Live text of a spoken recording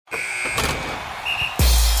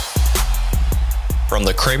from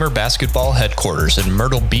the Kramer Basketball headquarters in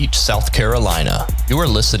Myrtle Beach, South Carolina. You are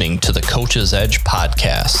listening to the Coach's Edge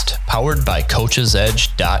podcast, powered by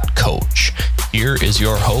coachesedge.coach. Here is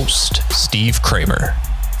your host, Steve Kramer.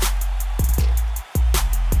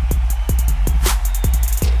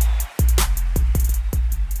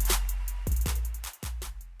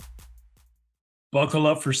 Buckle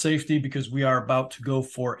up for safety because we are about to go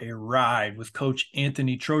for a ride with Coach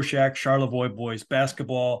Anthony Troshak, Charlevoix boys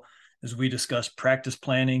basketball, as we discuss practice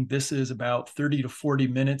planning. This is about 30 to 40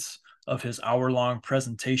 minutes of his hour-long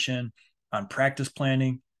presentation on practice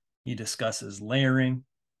planning. He discusses layering,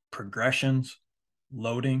 progressions,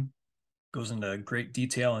 loading, goes into great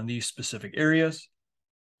detail in these specific areas.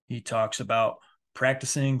 He talks about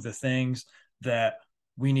practicing the things that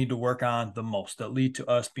we need to work on the most that lead to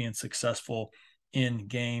us being successful in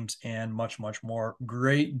games, and much, much more.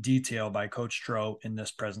 Great detail by Coach Tro in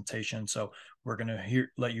this presentation. So we're going to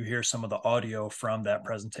let you hear some of the audio from that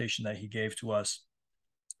presentation that he gave to us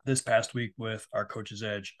this past week with our Coach's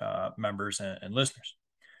Edge members and listeners.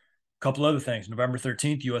 A couple other things. November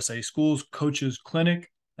 13th, USA Schools Coaches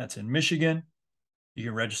Clinic. That's in Michigan. You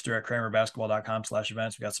can register at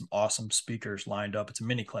kramerbasketball.com/events. We got some awesome speakers lined up. It's a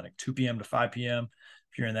mini clinic, 2 p.m. to 5 p.m.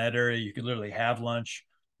 If you're in that area, you can literally have lunch,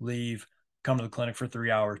 leave, come to the clinic for 3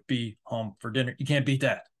 hours, be home for dinner. You can't beat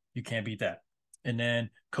that. You can't beat that. And then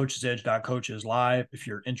coachesedge.coach is live if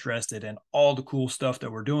you're interested in all the cool stuff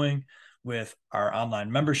that we're doing with our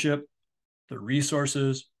online membership, the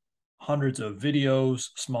resources, hundreds of videos,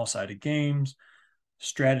 small-sided games,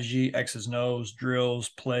 strategy, X's and O's, drills,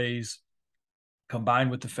 plays, combined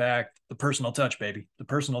with the fact, the personal touch, baby. The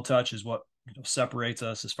personal touch is what separates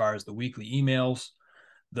us as far as the weekly emails,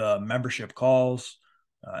 the membership calls,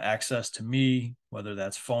 access to me, whether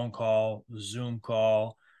that's phone call, Zoom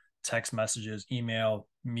call, text messages, email,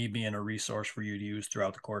 me being a resource for you to use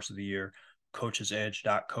throughout the course of the year.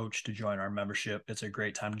 coachesedge.coach to join our membership. It's a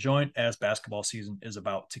great time to join as basketball season is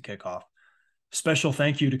about to kick off. Special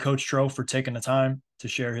thank you to Coach Tro for taking the time to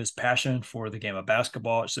share his passion for the game of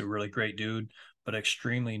basketball. It's a really great dude, but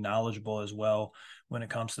extremely knowledgeable as well when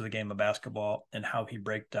it comes to the game of basketball, and how he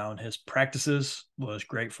breaks down his practices was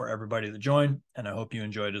great for everybody to join, and I hope you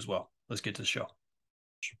enjoyed as well. Let's get to the show.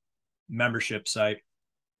 Membership site.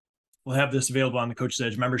 We'll have this available on the Coach's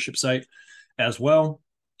Edge membership site as well.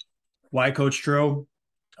 Why Coach Tro?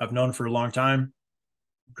 I've known him for a long time.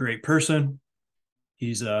 Great person.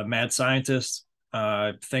 He's a mad scientist.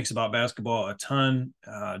 Thinks about basketball a ton,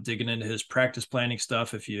 digging into his practice planning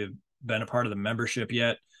stuff. If you've been a part of the membership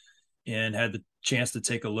yet and had the chance to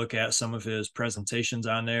take a look at some of his presentations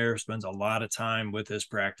on there, spends a lot of time with his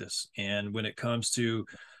practice. And when it comes to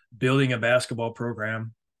building a basketball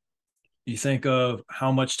program, you think of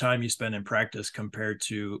how much time you spend in practice compared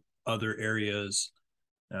to other areas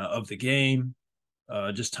of the game,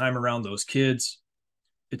 just time around those kids.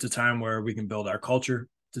 It's a time where we can build our culture.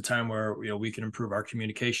 It's a time where we can improve our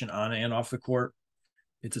communication on and off the court.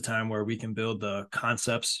 It's a time where we can build the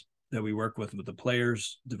concepts that we work with the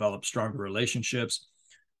players, develop stronger relationships.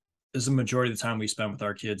 This is the majority of the time we spend with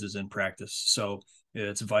our kids is in practice. So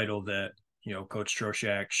it's vital that, Coach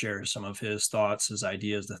Troshak shares some of his thoughts, his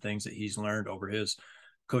ideas, the things that he's learned over his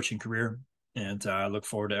coaching career. And I look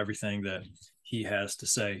forward to everything that he has to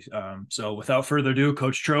say. So without further ado,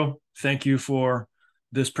 Coach Tro, thank you for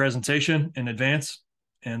this presentation in advance,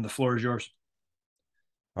 and the floor is yours.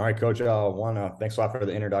 All right, Coach, thanks a lot for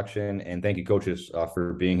the introduction, and thank you, coaches,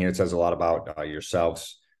 for being here. It says a lot about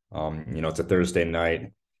yourselves. It's a Thursday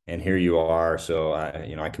night, and here you are. So,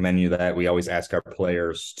 I commend you that we always ask our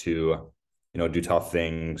players to, do tough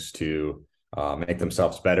things to make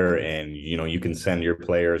themselves better. And, you can send your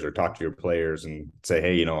players or talk to your players and say,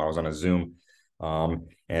 hey, I was on a Zoom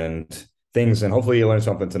and things, and hopefully you learn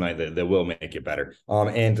something tonight that will make you better.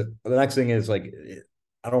 And the next thing is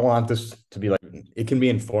I don't want this to be it can be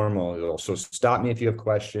informal. So stop me if you have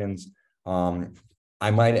questions.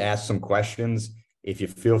 I might ask some questions. If you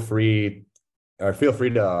feel free to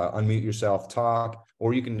unmute yourself, talk,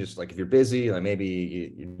 or you can just if you're busy,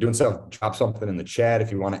 maybe you're doing stuff, drop something in the chat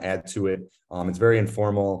if you want to add to it. It's very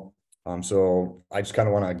informal. So I just kind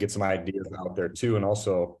of want to get some ideas out there too. And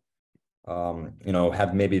also,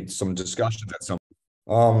 have maybe some discussions at some,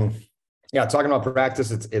 talking about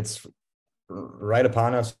practice, it's right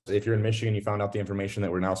upon us. If you're in Michigan, you found out the information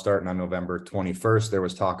that we're now starting on November 21st. There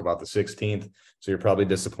was talk about the 16th. So you're probably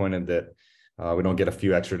disappointed that we don't get a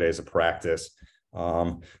few extra days of practice.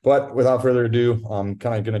 But without further ado, I'm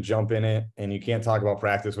kind of going to jump in it. And you can't talk about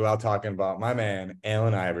practice without talking about my man,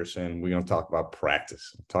 Allen Iverson. We're going to talk about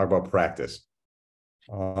practice.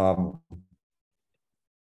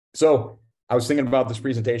 So I was thinking about this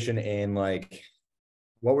presentation and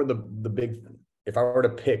what were the big, if I were to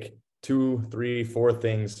pick 2, 3, 4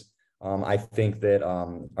 things I think that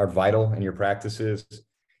are vital in your practices,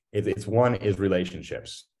 it's one is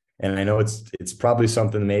relationships. And I know it's probably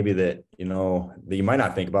something maybe that, that you might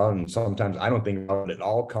not think about. And sometimes I don't think about it. It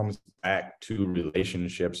all comes back to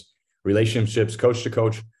relationships, coach to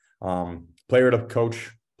coach, player to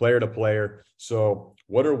coach, player to player. So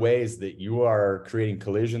what are ways that you are creating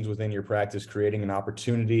collisions within your practice, creating an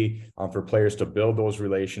opportunity for players to build those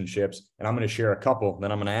relationships? And I'm going to share a couple.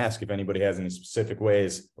 Then I'm going to ask if anybody has any specific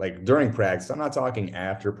ways, like during practice. I'm not talking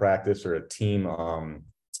after practice or a team, a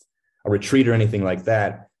retreat or anything like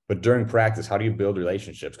that. But during practice, how do you build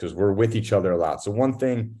relationships? Because we're with each other a lot. So one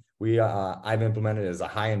thing I've implemented is a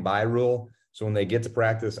hi and bye rule. So when they get to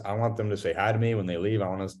practice, I want them to say hi to me. When they leave, I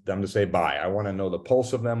want them to say bye. I want to know the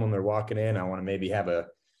pulse of them when they're walking in. I want to maybe have a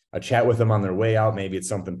chat with them on their way out. Maybe it's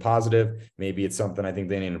something positive. Maybe it's something I think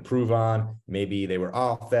they need to improve on. Maybe they were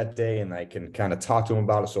off that day and I can kind of talk to them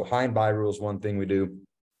about it. So hi and bye rule is one thing we do.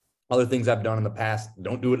 Other things I've done in the past,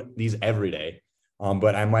 don't do these every day.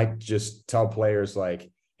 But I might just tell players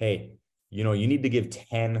like, hey, you need to give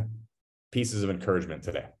 10 pieces of encouragement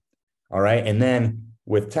today. All right. And then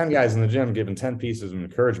with 10 guys in the gym giving 10 pieces of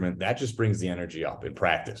encouragement, that just brings the energy up in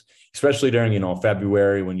practice, especially during,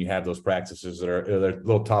 February when you have those practices they're a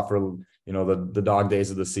little tougher, the dog days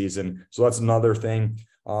of the season. So that's another thing.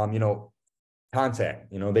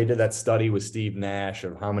 Contact, they did that study with Steve Nash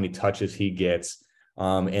of how many touches he gets.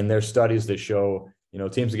 And there's studies that show,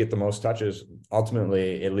 teams that get the most touches,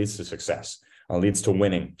 ultimately it leads to success. Leads to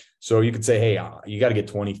winning. So you could say, hey, you got to get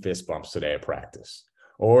 20 fist bumps today at practice.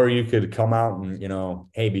 Or you could come out and,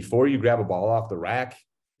 hey, before you grab a ball off the rack,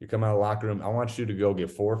 you come out of the locker room, I want you to go give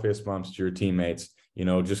 4 fist bumps to your teammates,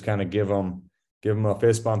 just kind of give them a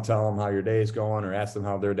fist bump, tell them how your day is going or ask them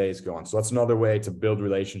how their day is going. So that's another way to build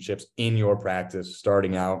relationships in your practice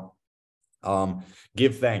starting out.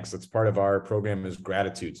 Give thanks. That's part of our program is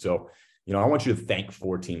gratitude. So, I want you to thank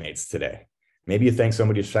 4 teammates today. Maybe you thank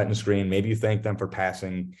somebody who's setting the screen. Maybe you thank them for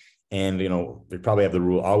passing. And, they probably have the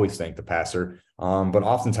rule, always thank the passer. But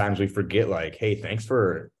oftentimes we forget like, hey,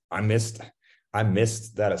 I missed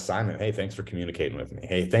that assignment. Hey, thanks for communicating with me.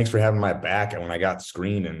 Hey, thanks for having my back when I got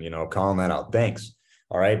screened and, calling that out. Thanks.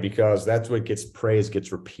 All right. Because that's what gets praised,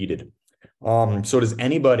 gets repeated. So does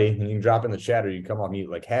anybody, and you can drop in the chat or you can come on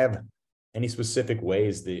mute, like have any specific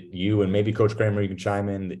ways that you and maybe Coach Kramer, you can chime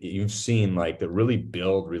in, that you've seen like that really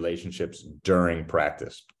build relationships during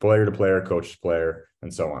practice, player to player, coach to player,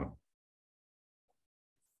 and so on?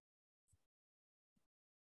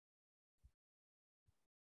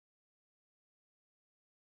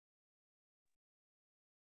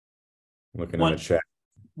 Looking in the chat.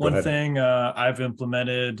 One thing I've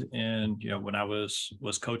implemented and, when I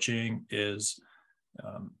was coaching is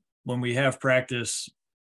when we have practice,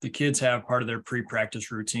 the kids have part of their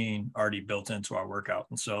pre-practice routine already built into our workout.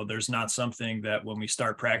 And so there's not something that when we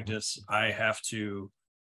start practice, I have to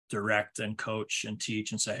direct and coach and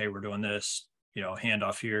teach and say, hey, we're doing this, hand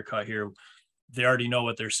off here, cut here. They already know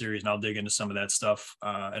what their series, and I'll dig into some of that stuff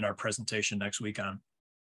in our presentation next week on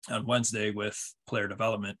Wednesday with player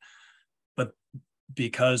development. But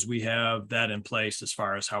because we have that in place as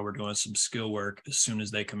far as how we're doing some skill work as soon as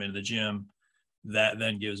they come into the gym, that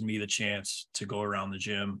then gives me the chance to go around the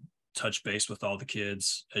gym, touch base with all the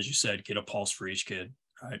kids, as you said, get a pulse for each kid,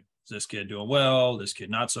 right? Is this kid doing well? This kid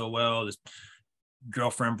not so well? This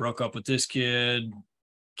girlfriend broke up with this kid's,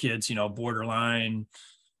 borderline,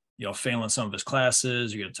 failing some of his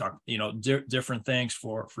classes. You got to talk, different things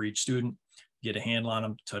for each student, get a handle on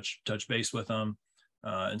them, touch base with them.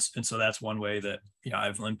 And so that's one way that,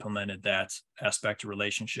 I've implemented that aspect of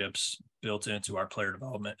relationships built into our player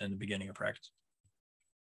development in the beginning of practice.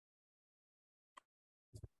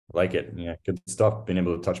 Like it. Yeah, good stuff. Being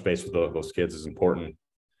able to touch base with those kids is important.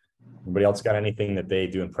 Anybody else got anything that they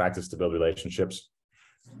do in practice to build relationships?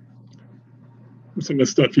 Some of the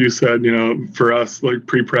stuff you said, for us, like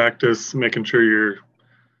pre-practice, making sure you're,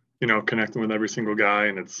 connecting with every single guy,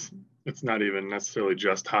 and it's not even necessarily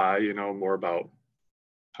just hi, more about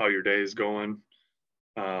how your day is going.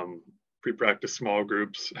 Pre-practice small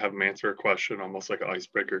groups, have them answer a question, almost like an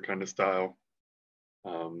icebreaker kind of style.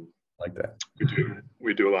 Like that.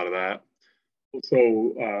 We do a lot of that.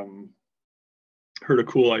 Also, heard a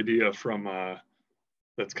cool idea from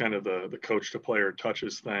that's kind of the coach to player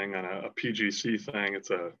touches thing on a PGC thing. I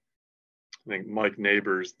think Mike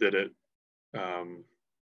Neighbors did it,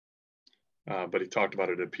 but he talked about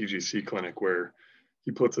it at a PGC clinic where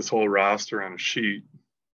he puts his whole roster on a sheet,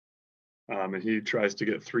 and he tries to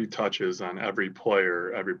get 3 touches on every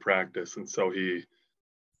player, every practice. And so he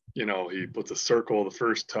puts a circle the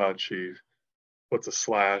first touch, he puts a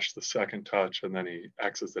slash the second touch, and then he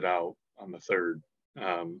X's it out on the third.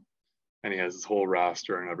 And he has his whole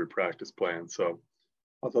roster and every practice plan. So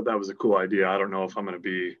I thought that was a cool idea. I don't know if I'm going to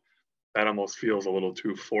be, that almost feels a little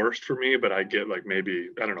too forced for me, but I get like maybe,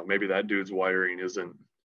 I don't know, maybe that dude's wiring isn't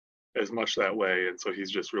as much that way. And so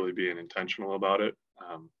he's just really being intentional about it.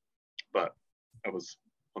 But that was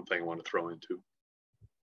one thing I want to throw into.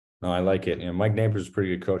 No, I like it. Mike Napier is a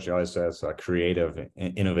pretty good coach. He always has creative,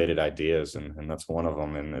 innovative ideas, and that's one of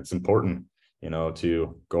them. And it's important,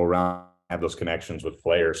 to go around, have those connections with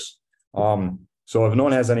players. So if no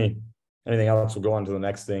one has anything else, we'll go on to the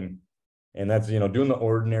next thing. And that's, doing the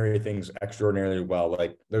ordinary things extraordinarily well.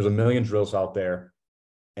 Like there's a million drills out there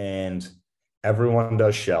and everyone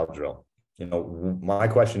does shell drill. My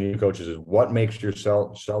question to you coaches is what makes your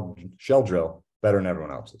shell drill better than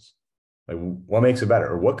everyone else's? Like what makes it better,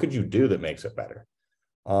 or what could you do that makes it better?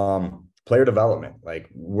 Player development. Like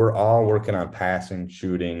we're all working on passing,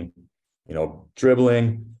 shooting,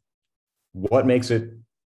 dribbling. What makes it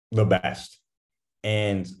the best?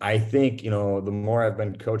 And I think, the more I've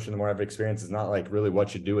been coaching, the more I've experienced, it's not like really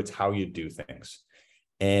what you do, it's how you do things.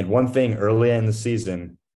 And one thing early in the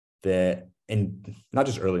season and not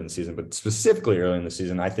just early in the season, but specifically early in the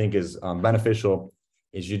season, I think is beneficial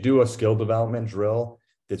is you do a skill development drill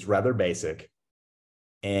that's rather basic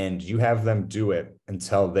and you have them do it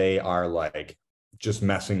until they are like just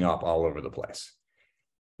messing up all over the place.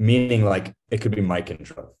 Meaning like it could be mic and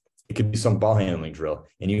drill. It could be some ball handling drill,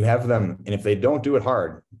 and you have them. And if they don't do it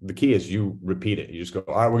hard, the key is you repeat it. You just go,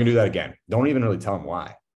 all right, we're gonna do that again. Don't even really tell them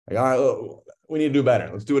why. Like, all right, we need to do better.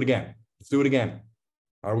 Let's do it again. Let's do it again.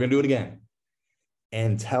 All right, we're gonna do it again.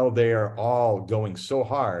 Until they're all going so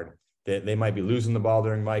hard that they might be losing the ball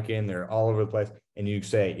during mic-in. They're all over the place. And you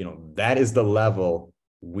say, that is the level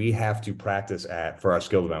we have to practice at for our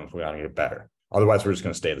skill development. We got to get better. Otherwise, we're just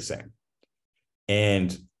going to stay the same.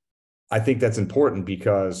 And I think that's important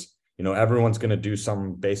because, everyone's going to do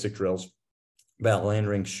some basic drills, bat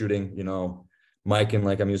landing, shooting, mic-in,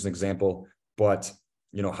 like I'm using an example. But,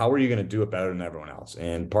 how are you going to do it better than everyone else?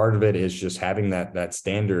 And part of it is just having that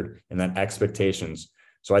standard and that expectations.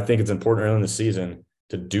 So I think it's important early in the season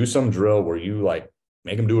to do some drill where you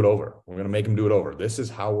make them do it over. We're going to make them do it over. This is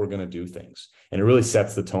how we're going to do things. And it really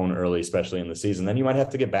sets the tone early, especially in the season. Then you might have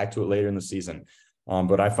to get back to it later in the season.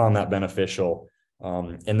 But I found that beneficial.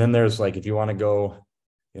 And then there's if you want to go,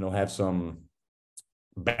 have some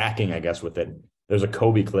backing, I guess, with it. There's a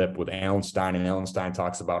Kobe clip with Alan Stein, and Alan Stein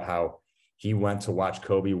talks about how he went to watch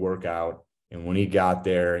Kobe work out. And when he got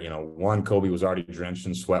there, one, Kobe was already drenched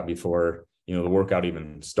in sweat before, the workout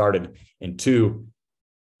even started. And two,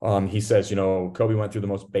 he says, Kobe went through the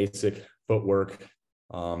most basic footwork,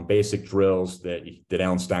 basic drills that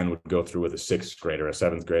Alan Stein would go through with a sixth grader, a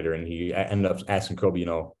seventh grader. And he ended up asking Kobe,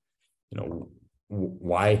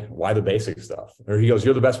 why the basic stuff? Or he goes,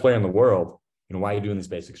 you're the best player in the world. Why are you doing these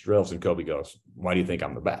basics drills? And Kobe goes, why do you think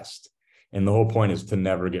I'm the best? And the whole point is to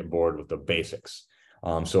never get bored with the basics.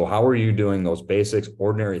 So how are you doing those basics,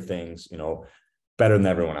 ordinary things, better than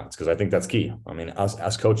everyone else? Because I think that's key. I mean,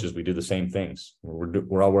 us coaches, we do the same things.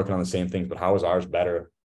 We're all working on the same things, but how is ours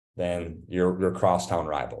better than your crosstown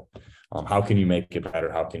rival? How can you make it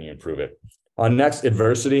better? How can you improve it? Next,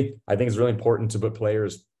 adversity. I think it's really important to put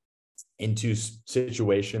players into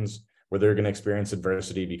situations where they're going to experience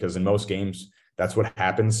adversity, because in most games, that's what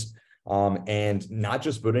happens. And not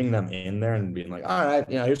just putting them in there and being like, all right,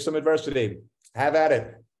 here's some adversity, have at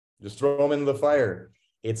it, just throw them into the fire.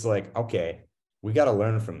 It's like, okay, we got to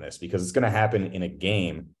learn from this because it's going to happen in a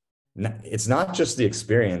game. It's not just the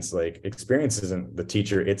experience. Like experience isn't the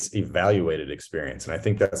teacher, it's evaluated experience. And I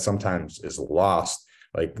think that sometimes is lost.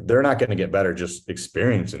 Like they're not going to get better just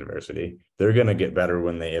experiencing adversity. They're going to get better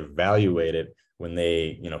when they evaluate it, when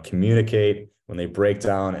they, communicate, when they break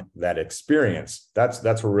down that experience. That's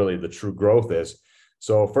where really the true growth is.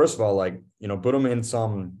 So first of all, put them in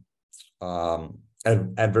some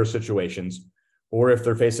adverse situations, or if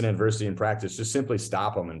they're facing adversity in practice, just simply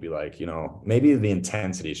stop them and be like, maybe the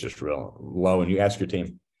intensity is just real low. And you ask your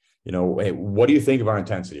team, hey, what do you think of our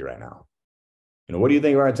intensity right now? What do you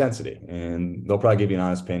think of our intensity? And they'll probably give you an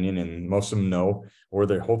honest opinion, and most of them know, or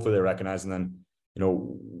hopefully they recognize. And then,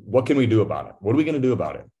 what can we do about it? What are we going to do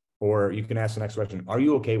about it? Or you can ask the next question, are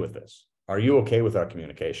you okay with this? Are you okay with our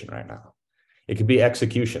communication right now? It could be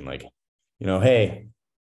execution. Hey,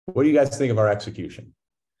 what do you guys think of our execution?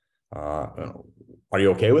 Are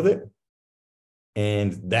you okay with it?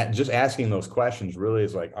 And that just asking those questions really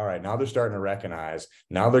is all right, now they're starting to recognize,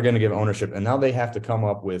 now they're going to give ownership, and now they have to come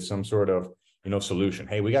up with some sort of, solution.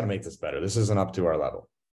 Hey, we got to make this better. This isn't up to our level.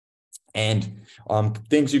 And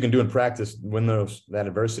things you can do in practice when that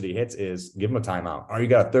adversity hits is give them a timeout. Or you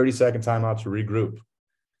got a 30-second timeout to regroup.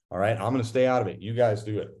 All right, I'm going to stay out of it. You guys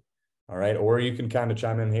do it. All right, or you can kind of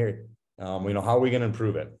chime in here. How are we going to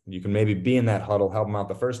improve it? You can maybe be in that huddle, help them out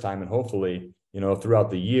the first time, and hopefully,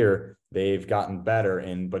 throughout the year, they've gotten better.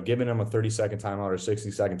 But giving them a 30-second timeout or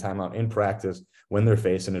 60-second timeout in practice when they're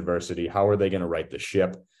facing adversity, how are they going to right the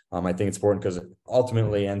ship? I think it's important because it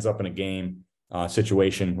ultimately ends up in a game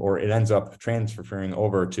situation, or it ends up transferring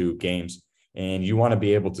over to games. And you want to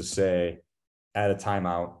be able to say at a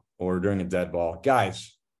timeout or during a dead ball,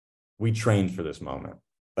 guys, we trained for this moment.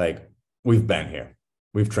 Like, we've been here.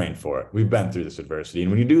 We've trained for it. We've been through this adversity.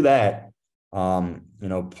 And when you do that,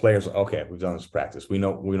 players, okay, we've done this practice. We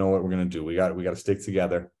know what we're going to do. We got to stick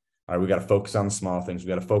together. All right, we got to focus on the small things. We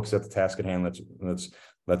got to focus at the task at hand. Let's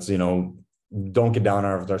don't get down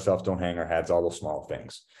on ourselves. Don't hang our heads, all those small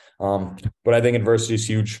things. But I think adversity is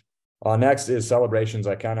huge. Next is celebrations.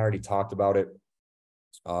 I kind of already talked about it.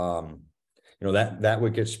 That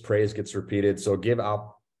what gets praised gets repeated. So give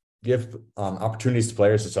opportunities to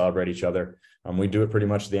players to celebrate each other. We do it pretty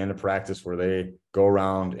much at the end of practice where they go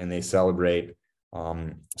around and they celebrate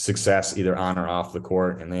success either on or off the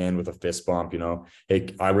court, and they end with a fist bump.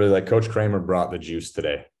 Hey, I really like Coach Kramer brought the juice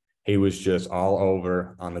today. He was just all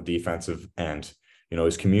over on the defensive end.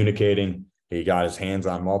 He's communicating. He got his hands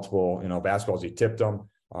on multiple, basketballs. He tipped them.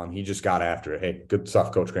 He just got after it. Hey, good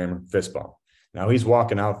stuff, Coach Kramer. Fist bump. Now he's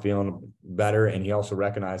walking out feeling better, and he also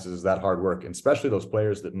recognizes that hard work, and especially those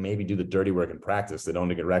players that maybe do the dirty work in practice. They don't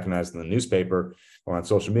get recognized in the newspaper or on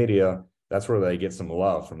social media. That's where they get some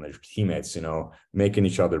love from their teammates, making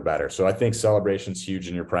each other better. So I think celebration's huge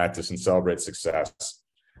in your practice, and celebrate success.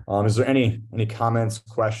 Is there any comments,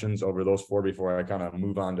 questions over those four before I kind of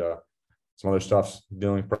move on to some other stuff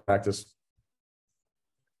dealing with practice?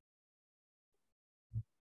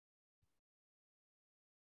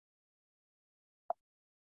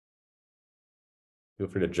 Feel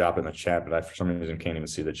free to drop it in the chat, but I, for some reason, can't even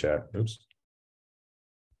see the chat. Oops.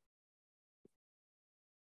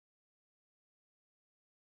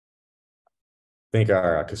 I think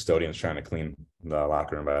our custodian's trying to clean the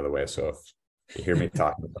locker room, by the way. So if you hear me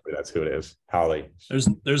talking to somebody, that's who it is. Holly.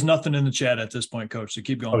 There's nothing in the chat at this point, Coach. So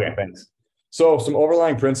keep going. Okay, thanks. So some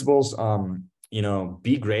overlying principles,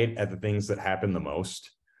 be great at the things that happen the most.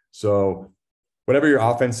 So whatever your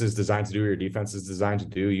offense is designed to do, or your defense is designed to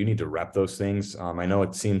do, you need to rep those things. I know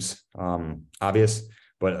it seems obvious,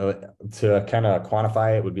 but to kind of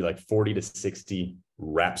quantify it would be like 40 to 60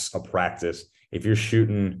 reps of practice. If you're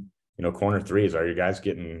shooting, corner threes, are you guys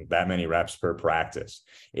getting that many reps per practice?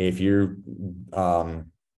 If you're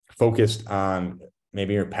focused on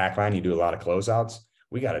maybe your pack line, you do a lot of closeouts.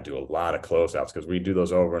 We got to do a lot of closeouts because we do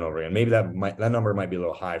those over and over again. Maybe that number might be a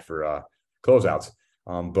little high for closeouts.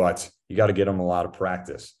 But you got to get them a lot of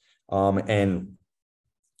practice. And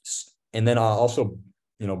then also,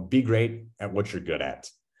 be great at what you're good at.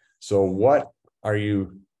 So what are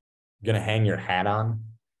you going to hang your hat on?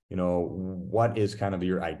 What is kind of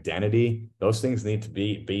your identity? Those things need to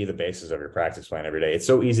be the basis of your practice plan every day. It's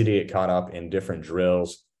so easy to get caught up in different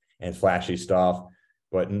drills and flashy stuff.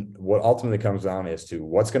 But what ultimately comes down is to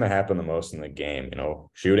what's going to happen the most in the game.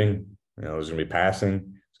 Shooting, there's going to be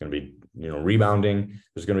passing, it's going to be rebounding.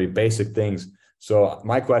 There's going to be basic things. So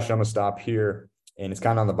my question, I'm going to stop here, and it's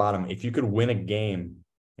kind of on the bottom. If you could win a game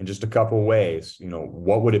in just a couple of ways,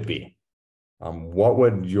 what would it be? What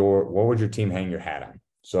would your team hang your hat on?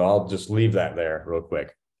 So I'll just leave that there real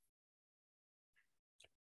quick.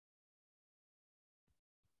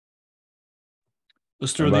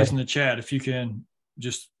 Let's throw these in the chat. If you can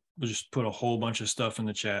we'll just put a whole bunch of stuff in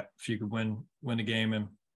the chat. If you could win a game in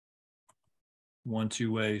 1-2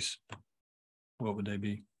 ways, what would they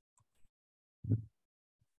be? There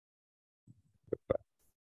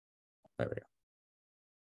we go.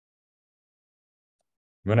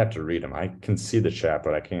 I'm gonna have to read them. I can see the chat,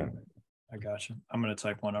 but I can't. I got you. I'm gonna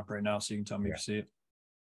type one up right now so you can tell me if you see it.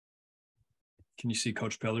 Can you see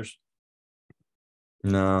Coach Pillars?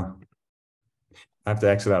 No. I have to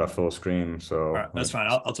exit out of full screen. So all right, that's fine.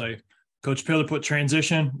 I'll tell you. Coach Pillar put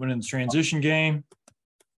transition, winning the transition game.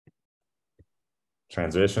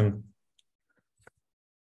 Transition.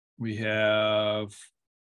 We have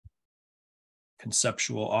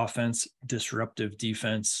conceptual offense, disruptive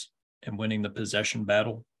defense, and winning the possession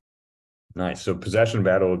battle. Nice. So possession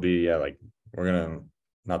battle would be, like we're going to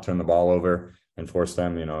not turn the ball over and force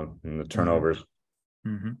them, in the turnovers.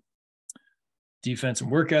 Mm-hmm. Defense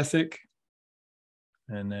and work ethic.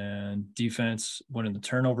 And then defense, winning the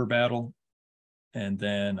turnover battle. And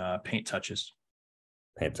then paint touches.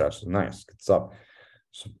 Paint touches. Nice. Good stuff.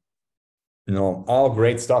 So all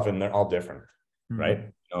great stuff, and they're all different, Mm-hmm.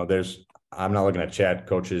 right? I'm not looking at chat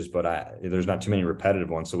coaches, but there's not too many repetitive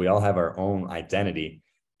ones. So we all have our own identity.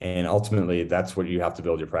 And ultimately, that's what you have to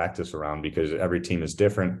build your practice around, because every team is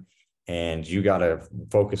different. And you got to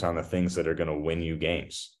focus on the things that are going to win you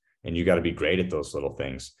games. And you got to be great at those little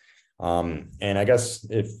things. And I guess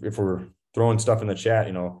if we're throwing stuff in the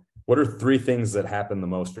chat, what are 3 things that happen the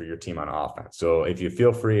most for your team on offense? So if you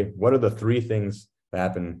feel free, what are the 3 things that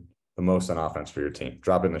happen the most on offense for your team?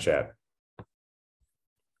 Drop it in the chat.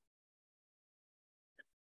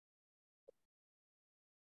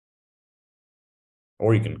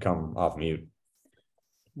 Or you can come off mute.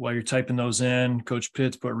 While you're typing those in, Coach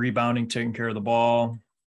Pitts put rebounding, taking care of the ball.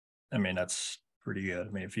 I mean, that's pretty good. I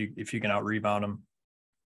mean, if you can out rebound them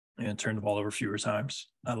and turn the ball over fewer times,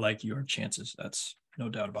 I like your chances. That's no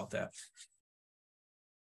doubt about that.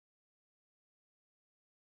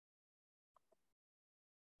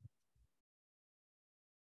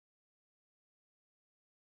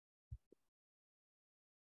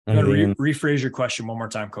 Rephrase your question one more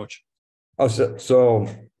time, Coach. Oh, so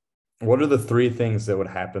what are the 3 things that would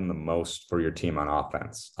happen the most for your team on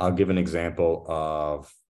offense? I'll give an example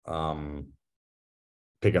of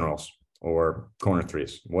pick and rolls or corner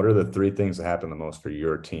threes. What are the 3 things that happen the most for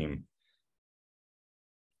your team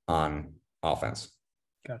on offense?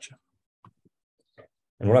 Gotcha.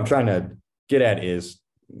 And what I'm trying to get at is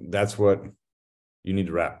that's what you need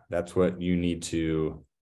to rep. That's what you need to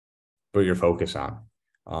put your focus on.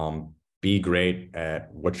 Be great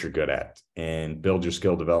at what you're good at and build your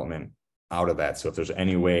skill development out of that. So if there's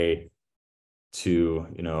any way to,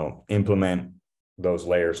 implement those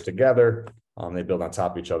layers together, they build on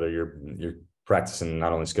top of each other. You're practicing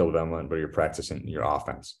not only skill development, but you're practicing your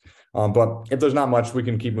offense. But if there's not much, we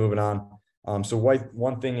can keep moving on. So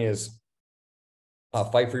one thing is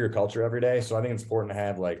fight for your culture every day. So I think it's important to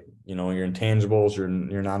have your intangibles, your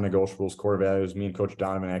non-negotiables, core values. Me and Coach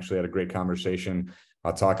Donovan actually had a great conversation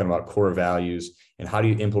talking about core values and how do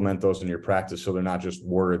you implement those in your practice so they're not just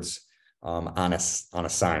words on a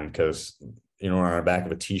sign, because on our back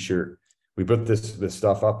of a t-shirt we put this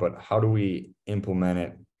stuff up, but how do we implement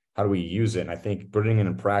it? How do we use it? And I think putting it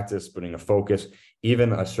in practice, putting a focus,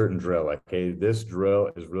 even a certain drill, like, hey, this drill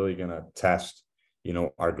is really going to test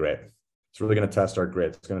our grit. It's really going to test our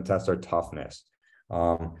grit. It's going to test our toughness.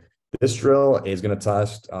 This drill is going to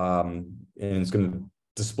test and it's going to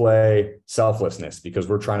display selflessness, because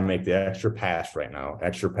we're trying to make the extra pass right now.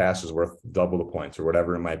 Extra pass is worth double the points or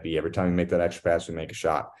whatever it might be. Every time we make that extra pass, we make a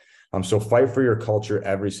shot. So fight for your culture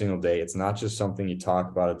every single day. It's not just something you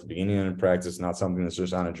talk about at the beginning of practice, not something that's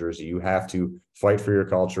just on a jersey. You have to fight for your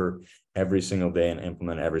culture every single day and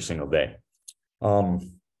implement it every single day.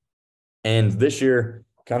 And this year,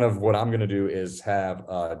 kind of what I'm going to do is have,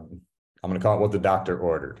 I'm going to call it what the doctor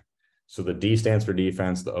ordered. So the D stands for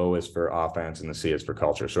defense, the O is for offense, and the C is for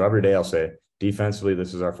culture. So every day I'll say, defensively,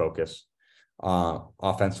 this is our focus.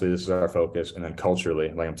 Offensively, this is our focus. And then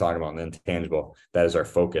culturally, like I'm talking about, the intangible, that is our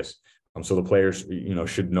focus. So the players,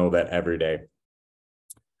 should know that every day.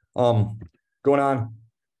 Going on,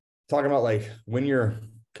 talking about when you're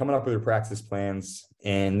coming up with your practice plans,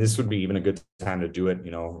 and this would be even a good time to do it,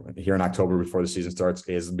 here in October before the season starts,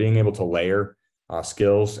 is being able to layer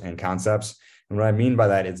skills and concepts. And what I mean by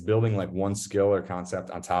that, it's building one skill or concept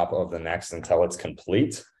on top of the next until it's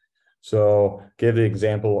complete. So give the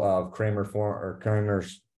example of Kramer's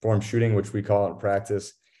form shooting, which we call it in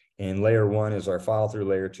practice. And layer 1 is our follow through,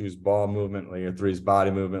 layer 2 is ball movement, layer 3 is body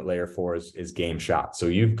movement, layer 4 is game shot. So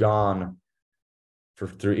you've gone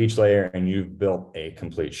through each layer and you've built a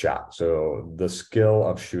complete shot. So the skill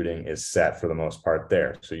of shooting is set for the most part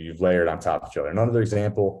there. So you've layered on top of each other. Another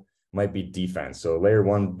example might be defense. So layer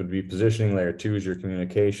 1 would be positioning, layer 2 is your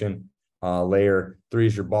communication, layer 3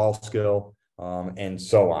 is your ball skill, and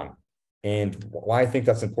so on. And why I think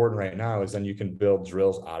that's important right now is then you can build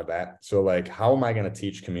drills out of that. So how am I going to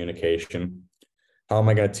teach communication? How am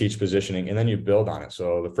I going to teach positioning? And then you build on it.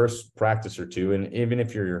 So the first practice or two, and even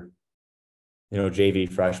if you're, JV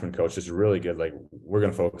freshman coach, this is really good. We're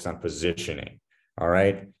going to focus on positioning. All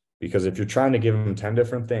right. Because if you're trying to give them 10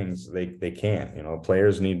 different things, they can't.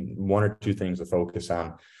 Players need 1 or 2 things to focus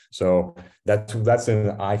on. So that's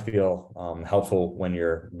I feel helpful when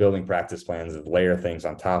you're building practice plans, is layer things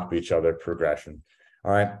on top of each other, progression.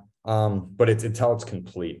 All right. But it's until it's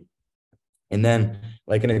complete. And then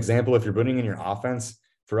an example, if you're putting in your offense,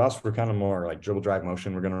 for us, we're kind of more dribble drive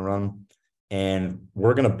motion we're going to run, and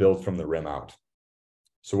we're going to build from the rim out.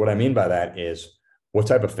 So what I mean by that is, what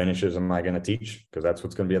type of finishes am I going to teach? Because that's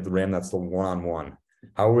what's going to be at the rim. That's the one-on-one.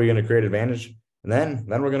 How are we going to create advantage? And then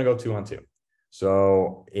we're going to go 2-on-2.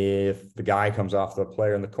 So if the guy comes off the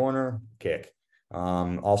player in the corner, kick.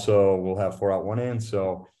 Also, we'll have 4 out, 1 in.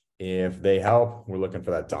 So if they help, we're looking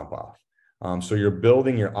for that dump off. So you're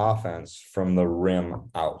building your offense from the rim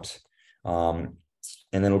out. And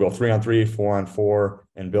then we'll go 3-on-3, 4-on-4,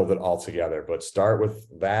 and build it all together. But start with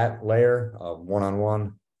that layer of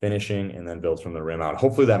 1-on-1 finishing, and then build from the rim out.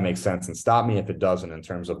 Hopefully that makes sense, and stop me if it doesn't in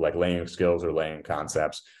terms of like layering skills or layering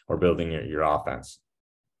concepts or building your offense.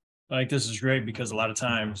 Like, this is great because a lot of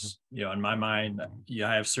times, in my mind,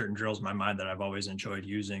 I have certain drills in my mind that I've always enjoyed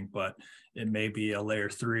using, but it may be a layer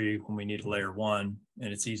 3 when we need a layer 1,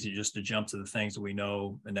 and it's easy just to jump to the things that we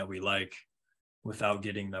know and that we like without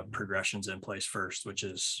getting the progressions in place first, which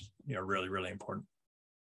is, really, really important.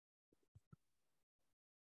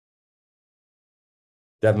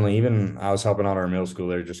 Definitely. Even I was helping out our middle school.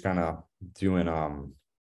 They're just kind of doing open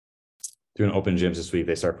gyms this week.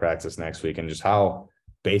 They start practice next week, and just how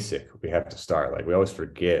basic we have to start. Like, we always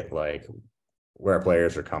forget like where our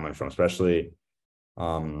players are coming from, especially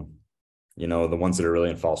the ones that are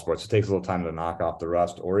really in fall sports. It takes a little time to knock off the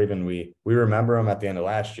rust, or even we remember them at the end of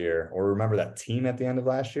last year, or remember that team at the end of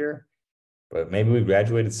last year, but maybe we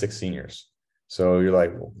graduated 6 seniors. So you're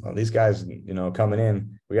like, well, these guys, coming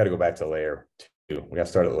in, we got to go back to layer 2. We got to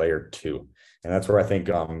start at layer 2. And that's where I think,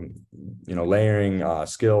 layering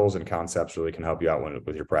skills and concepts really can help you out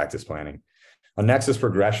with your practice planning. Next is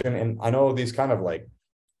progression. And I know these kind of like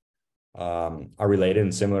are related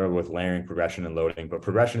and similar with layering, progression, and loading, but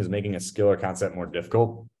progression is making a skill or concept more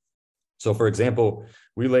difficult. So for example,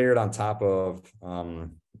 we layered on top of,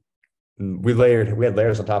 we had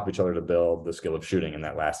layers on top of each other to build the skill of shooting in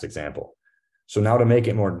that last example. So now to make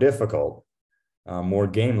it more difficult, more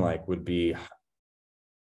game-like would be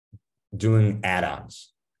doing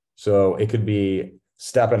add-ons. So it could be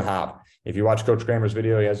step and hop. If you watch Coach Kramer's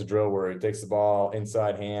video, he has a drill where he takes the ball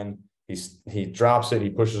inside hand, he drops it, he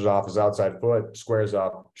pushes it off his outside foot, squares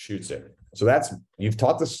up, shoots it. So you've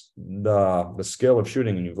taught the skill of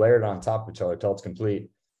shooting, and you've layered it on top of each other till it's complete.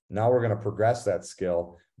 Now we're going to progress that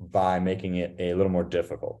skill by making it a little more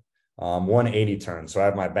difficult. 180 turn. So I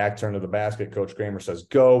have my back turn to the basket. Coach Kramer says,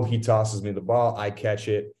 go. He tosses me the ball. I catch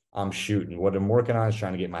it. I'm shooting. What I'm working on is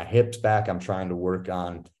trying to get my hips back. I'm trying to work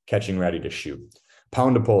on catching ready to shoot.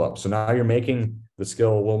 Pound to pull up. So now you're making the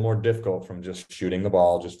skill a little more difficult from just shooting the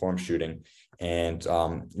ball, just form shooting. And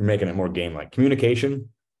you're making it more game-like. Communication,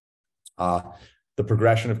 the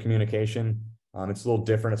progression of communication, it's a little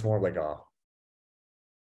different. It's more like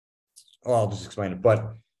I'll just explain it.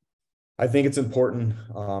 But I think it's important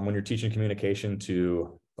when you're teaching communication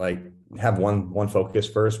to like have one focus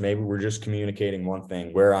first. Maybe we're just communicating one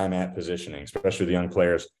thing, where I'm at positioning, especially the young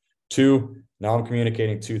players. 2, now I'm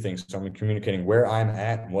communicating 2 things. So I'm communicating where I'm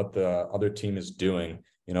at and what the other team is doing.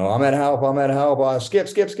 I'm at help. Skip.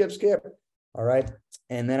 All right.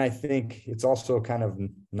 And then I think it's also kind of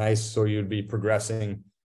nice. So you'd be progressing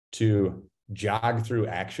to jog through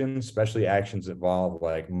actions, especially actions that involve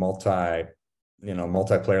like multiplayer,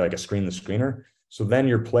 like a screen the screener. So then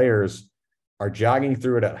your players are jogging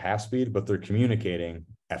through it at half speed, but they're communicating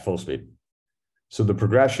at full speed. So the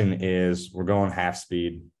progression is we're going half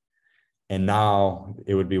speed. And now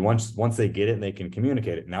it would be once they get it and they can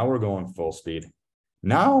communicate it. Now we're going full speed.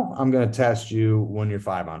 Now I'm going to test you when you're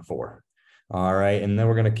 5-on-4. All right. And then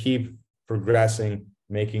we're going to keep progressing,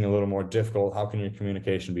 making it a little more difficult. How can your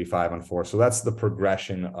communication be 5-on-4? So that's the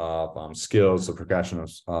progression of skills, the progression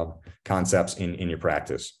of concepts in your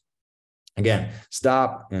practice. Again,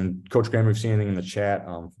 stop. And Coach Kramer, if you see anything in the chat,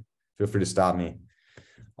 feel free to stop me.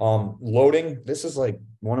 Loading, this is like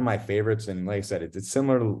one of my favorites. And like I said, it's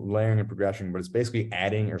similar to layering and progression, but it's basically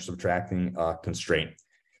adding or subtracting a constraint.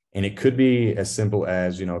 And it could be as simple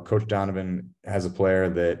as, Coach Donovan has a player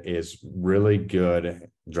that is really good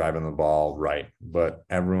driving the ball right, but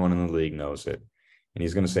everyone in the league knows it. And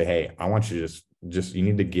he's going to say, hey, I want you to just you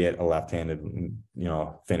need to get a left-handed,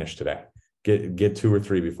 finish today. Get 2 or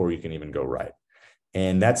 3 before you can even go right.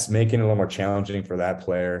 And that's making it a little more challenging for that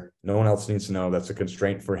player. No one else needs to know that's a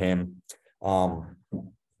constraint for him. Or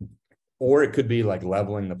it could be like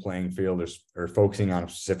leveling the playing field or focusing on a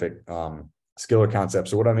specific skill or concept.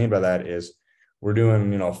 So what I mean by that is we're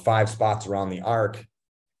doing, 5 spots around the arc.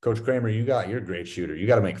 Coach Kramer, you're a great shooter. You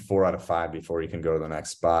got to make 4 out of 5 before you can go to the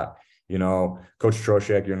next spot. Coach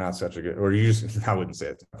Troshak, you're not such a good, or I wouldn't say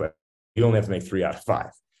it, but you only have to make 3 out of 5.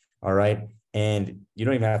 All right. And you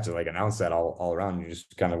don't even have to like announce that all around. You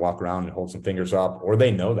just kind of walk around and hold some fingers up, or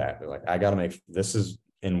they know that. They're like, I got to make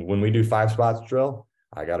and when we do 5 spots drill,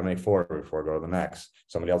 I got to make 4 before I go to the next.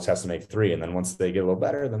 Somebody else has to make 3. And then once they get a little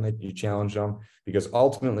better, then you challenge them, because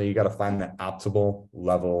ultimately you got to find that optimal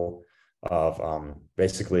level of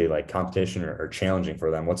basically like competition or challenging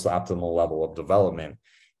for them. What's the optimal level of development?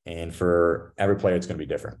 And for every player, it's going to be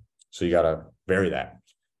different. So you got to vary that.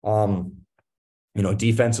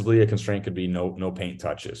 Defensively, a constraint could be no paint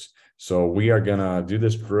touches. So we are going to do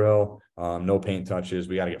this drill, no paint touches.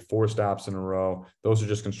 We got to get 4 stops in a row. Those are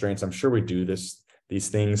just constraints. I'm sure we do these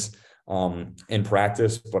things in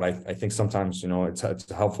practice, but I think sometimes, it's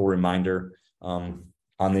a helpful reminder on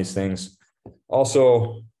these things.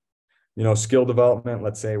 Also, skill development.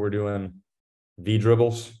 Let's say we're doing V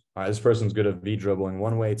dribbles. This person's good at V dribbling.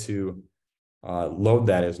 One way to load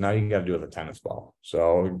that is now you got to do it with a tennis ball.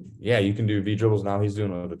 So yeah, you can do V dribbles. Now he's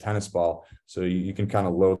doing it with a tennis ball. So you can kind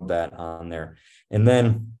of load that on there. And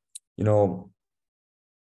then,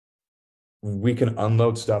 we can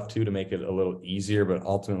unload stuff too to make it a little easier, but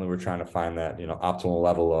ultimately we're trying to find that, optimal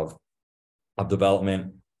level of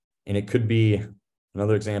development. And it could be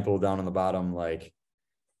another example down on the bottom, like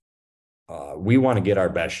we want to get our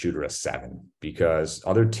best shooter a 7 because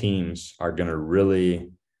other teams are going to really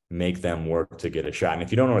make them work to get a shot. And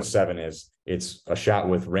if you don't know what 7 is, it's a shot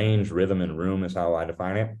with range, rhythm, and room is how I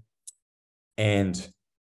define it. And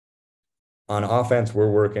on offense,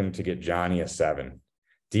 we're working to get Johnny a 7.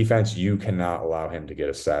 Defense, you cannot allow him to get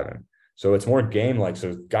a 7. So it's more game-like.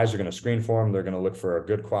 So guys are going to screen for him. They're going to look for a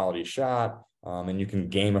good quality shot. And you can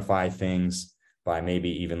gamify things by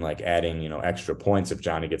maybe even like adding, extra points if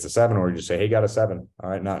Johnny gets a 7, or you just say, hey, got a 7. All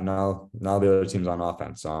right, now the other team's on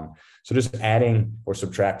offense. So just adding or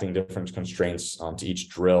subtracting different constraints to each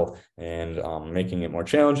drill and making it more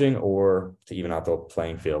challenging or to even out the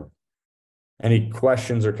playing field. Any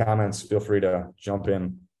questions or comments, feel free to jump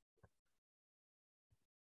in.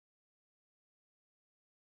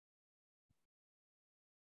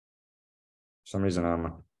 For some reason,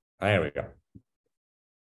 there we go.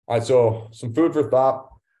 All right, so some food for thought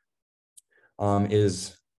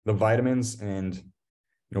is the vitamins and,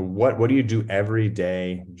 what do you do every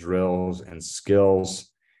day, drills and skills,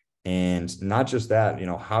 and not just that,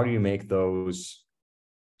 how do you make those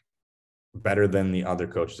better than the other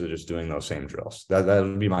coaches that are just doing those same drills? That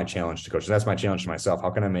would be my challenge to coaches. That's my challenge to myself. How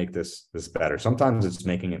can I make this better? Sometimes it's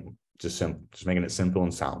making it just making it simple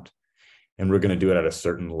and sound, and we're going to do it at a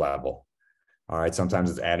certain level. All right. Sometimes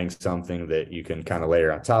it's adding something that you can kind of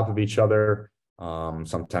layer on top of each other.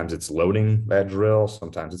 Sometimes it's loading that drill.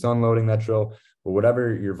 Sometimes it's unloading that drill. But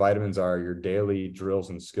whatever your vitamins are, your daily drills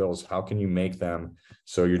and skills, how can you make them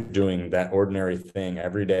so you're doing that ordinary thing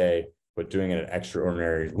every day, but doing it at an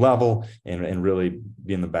extraordinary level and really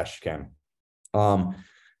being the best you can?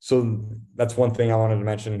 So that's one thing I wanted to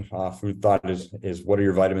mention. Food thought is what are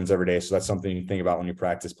your vitamins every day? So that's something you think about when you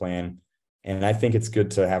practice plan. And I think it's good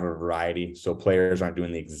to have a variety so players aren't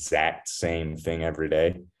doing the exact same thing every day.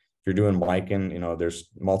 If you're doing miking, there's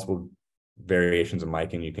multiple variations of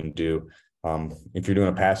miking you can do. If you're doing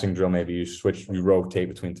a passing drill, maybe you rotate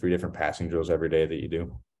between 3 different passing drills every day that you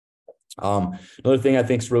do. Another thing I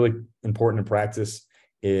think is really important in practice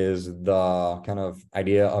is the kind of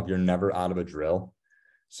idea of you're never out of a drill.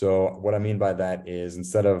 So what I mean by that is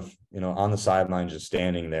instead of, on the sidelines just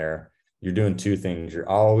standing there, you're doing 2 things. You're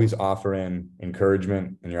always offering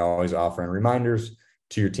encouragement and you're always offering reminders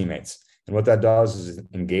to your teammates. And what that does is it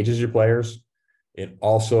engages your players. It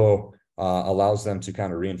also allows them to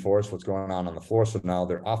kind of reinforce what's going on the floor. So now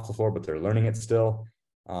they're off the floor, but they're learning it still.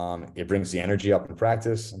 It brings the energy up in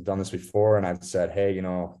practice. I've done this before and I've said, hey,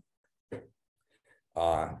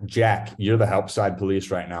 Jack, you're the help side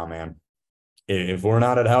police right now, man. If we're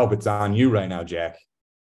not at help, it's on you right now, Jack.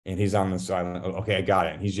 And he's on the sideline. Okay, I got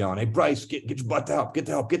it. And he's yelling, hey, Bryce, get your butt to help, get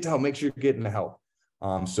to help, make sure you're getting the help.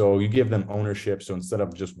 So you give them ownership. So instead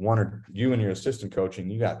of just one or you and your assistant coaching,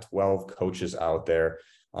 you got 12 coaches out there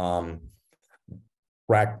helping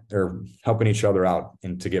each other out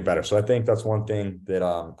and to get better. So I think that's one thing that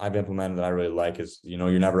I've implemented that I really like is,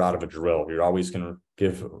 you're never out of a drill. You're always going to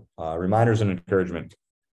give reminders and encouragement.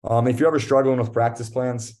 If you're ever struggling with practice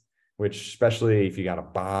plans, which especially if you got a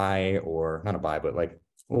bye or not a bye, but like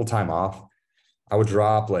a little time off, I would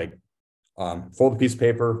drop fold a piece of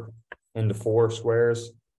paper into 4 squares.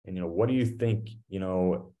 And, what do you think,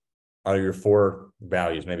 are your 4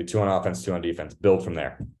 values? Maybe 2 on offense, 2 on defense, build from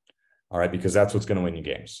there. All right. Because that's what's going to win you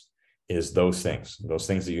games is those things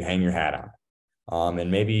that you hang your hat on. And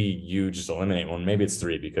maybe you just eliminate one. Maybe it's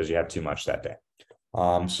 3 because you have too much that day.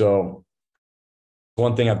 So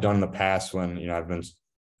one thing I've done in the past when, I've been,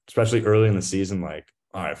 especially early in the season, like,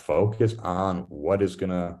 all right, focus on what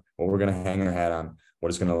we're going to hang our hat on, what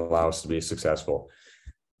is going to allow us to be successful.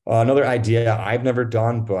 Another idea I've never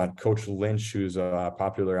done, but Coach Lynch, who's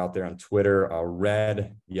popular out there on Twitter,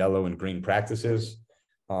 red, yellow, and green practices.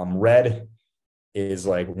 Red is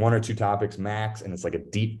like 1 or 2 topics max, and it's like a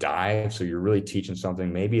deep dive. So you're really teaching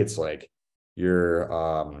something. Maybe it's like your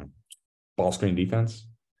ball screen defense,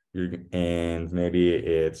 and maybe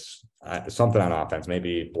it's something on offense,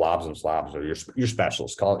 maybe blobs and slobs, or your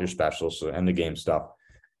specials. Call it your specials, so end the game stuff,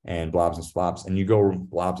 and blobs and slops, and you go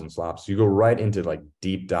blobs and slops. You go right into like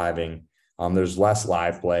deep diving. There's less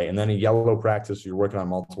live play, and then a yellow practice, you're working on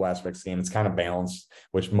multiple aspects of the game. It's kind of balanced,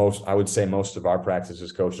 which I would say most of our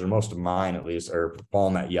practices coaches, or most of mine at least, are fall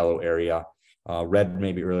in that yellow area. Red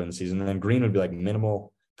maybe early in the season, and then green would be like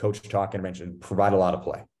minimal coach talk intervention, provide a lot of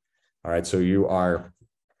play. All right, so you are,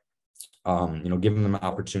 giving them an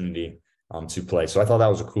opportunity to play. So I thought that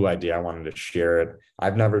was a cool idea. I wanted to share it.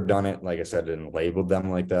 I've never done it, like I said, and labeled them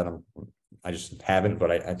like that. I just haven't, but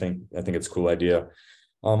I think it's a cool idea.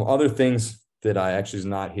 Other things that I actually is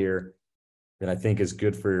not here that I think is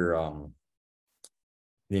good for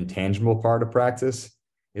the intangible part of practice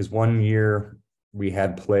is one year we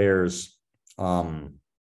had players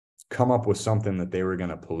come up with something that they were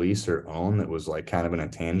going to police or own that was like kind of an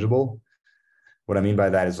intangible. What I mean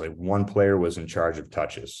by that is like one player was in charge of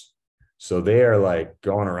touches. So they are like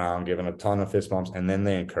going around giving a ton of fist bumps, and then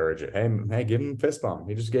they encourage it. Hey, give him a fist bump.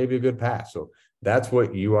 He just gave you a good pass. So that's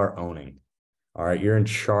what you are owning. All right, you're in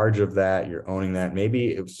charge of that. You're owning that.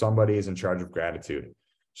 Maybe if somebody is in charge of gratitude,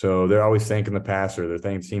 so they're always thanking the passer, they're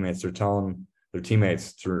thanking teammates, they're telling their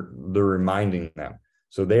teammates, they're reminding them.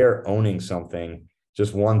 So they are owning something,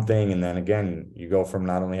 just one thing. And then again, you go from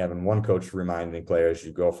not only having one coach reminding players,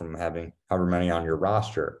 you go from having however many on your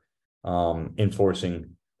roster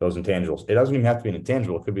enforcing those intangibles. It doesn't even have to be an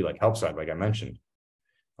intangible. It could be like help side, like I mentioned.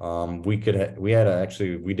 We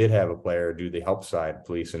did have a player do the help side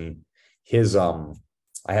police, and his I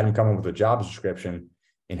had him come up with a job description,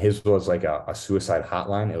 and his was like a suicide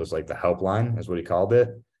hotline. It was like the helpline is what he called it.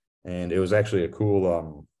 And it was actually a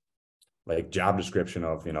cool like job description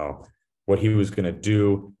of, what he was going to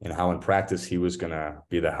do and how in practice he was going to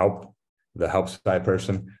be the help side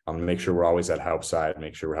person. To make sure we're always at help side,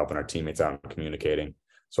 make sure we're helping our teammates out and communicating.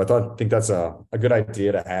 So I think that's a good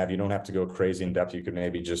idea to have. You don't have to go crazy in depth. You could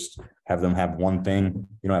maybe just have them have one thing.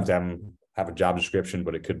 You don't have to have them have a job description,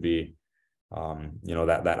 but it could be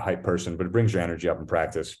that hype person, but it brings your energy up in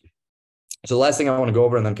practice. So the last thing I want to go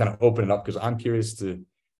over and then kind of open it up, because I'm curious to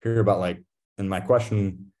hear about and my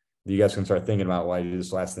question that you guys can start thinking about why I do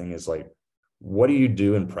this last thing is what do you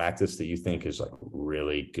do in practice that you think is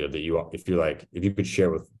really good, that if you could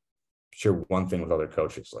share one thing with other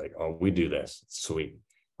coaches, oh, we do this, it's sweet.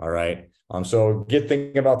 All right. So get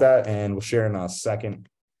thinking about that, and we'll share in a second.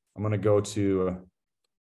 I'm going to go to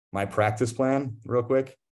my practice plan real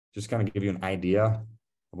quick, just kind of give you an idea of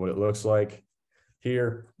what it looks like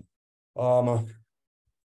here.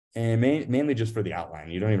 And mainly just for the outline.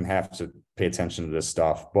 You don't even have to pay attention to this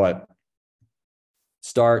stuff, but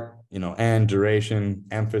start, end, duration,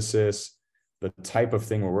 emphasis, the type of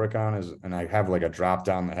thing we're working on is, and I have a drop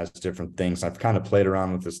down that has different things. I've kind of played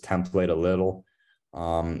around with this template a little.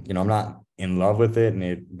 I'm not in love with it,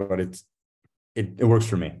 but it works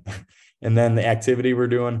for me. And then the activity we're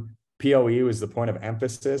doing, POE was the point of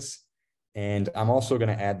emphasis. And I'm also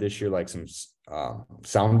going to add this year, some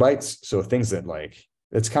sound bites. So things that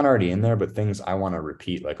it's kind of already in there, but things I want to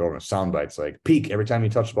repeat, over sound bites, peak. Every time you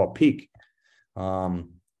touch the ball, peak. Fight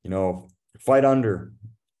under,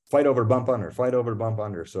 fight over, bump under, fight over, bump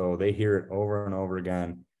under. So they hear it over and over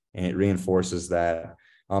again, and it reinforces that.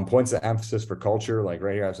 Points of emphasis for culture, right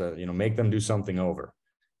here, I said, make them do something over.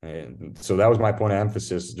 And so that was my point of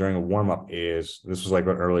emphasis during a warm-up. This was an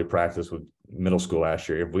early practice with middle school last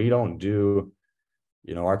year. If we don't do,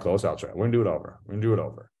 our closeouts right, we're gonna do it over. We're gonna do it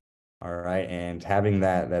over. All right. And having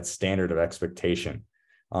that standard of expectation.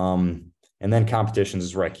 And then competitions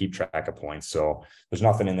is where I keep track of points. So there's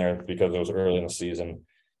nothing in there because it was early in the season.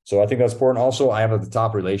 So I think that's important. Also, I have at the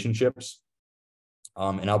top relationships.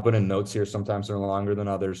 And I'll put in notes here. Sometimes they're longer than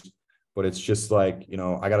others, but it's just I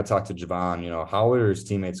got to talk to Javon, how are his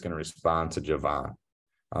teammates going to respond to Javon?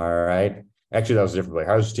 All right. Actually, that was a different way.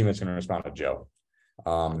 How are his teammates going to respond to Joe?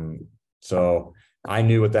 So I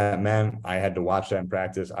knew what that meant. I had to watch that in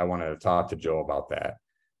practice. I wanted to talk to Joe about that.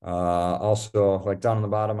 Also, down on the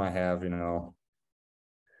bottom, I have,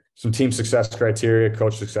 some team success criteria,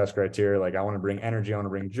 coach success criteria. I want to bring energy, I want to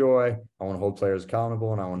bring joy, I want to hold players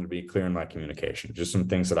accountable, and I want to be clear in my communication. Just some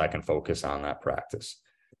things that I can focus on that practice.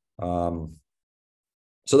 So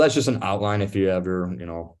that's just an outline. If you ever,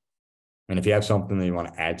 and if you have something that you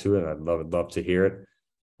want to add to it, I'd love to hear it.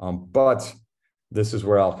 But this is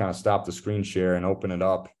where I'll kind of stop the screen share and open it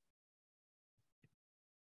up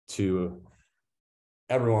to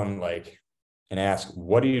everyone, and ask,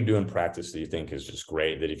 what do you do in practice that you think is just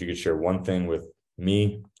great, that if you could share one thing with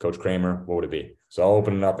me, Coach Kramer, what would it be? So I'll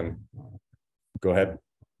open it up and go ahead.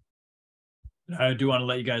 I do want to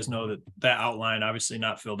let you guys know that outline, obviously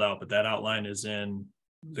not filled out, but that outline is in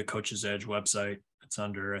the Coach's Edge website. It's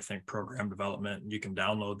under, I think, program development. You can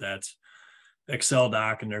download that Excel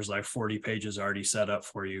doc, and there's like 40 pages already set up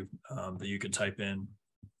for you that you can type in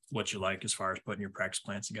what you like as far as putting your practice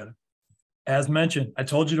plans together. As mentioned, I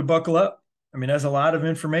told you to buckle up. I mean, that's a lot of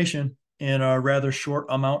information in a rather short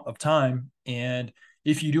amount of time. And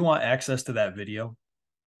if you do want access to that video,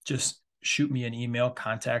 just shoot me an email,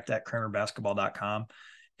 contact@kramerbasketball.com,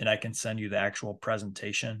 and I can send you the actual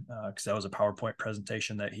presentation, because that was a PowerPoint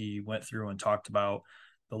presentation that he went through and talked about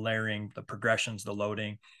the layering, the progressions, the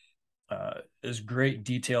loading. As great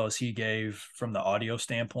detail as he gave from the audio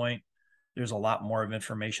standpoint, there's a lot more of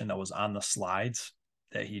information that was on the slides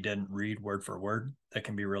that he didn't read word for word that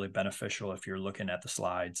can be really beneficial if you're looking at the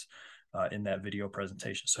slides in that video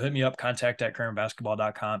presentation. So hit me up,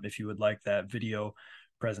 contact@kramerbasketball.com if you would like that video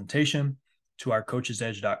presentation. To our Coach's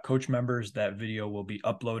Edge.coach members, that video will be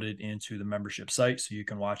uploaded into the membership site so you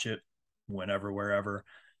can watch it whenever, wherever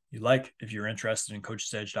you like. If you're interested in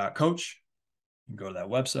Coach's Edge.coach, you can go to that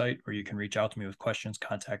website, or you can reach out to me with questions,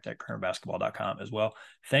 contact@kramerbasketball.com as well.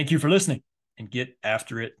 Thank you for listening, and get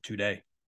after it today.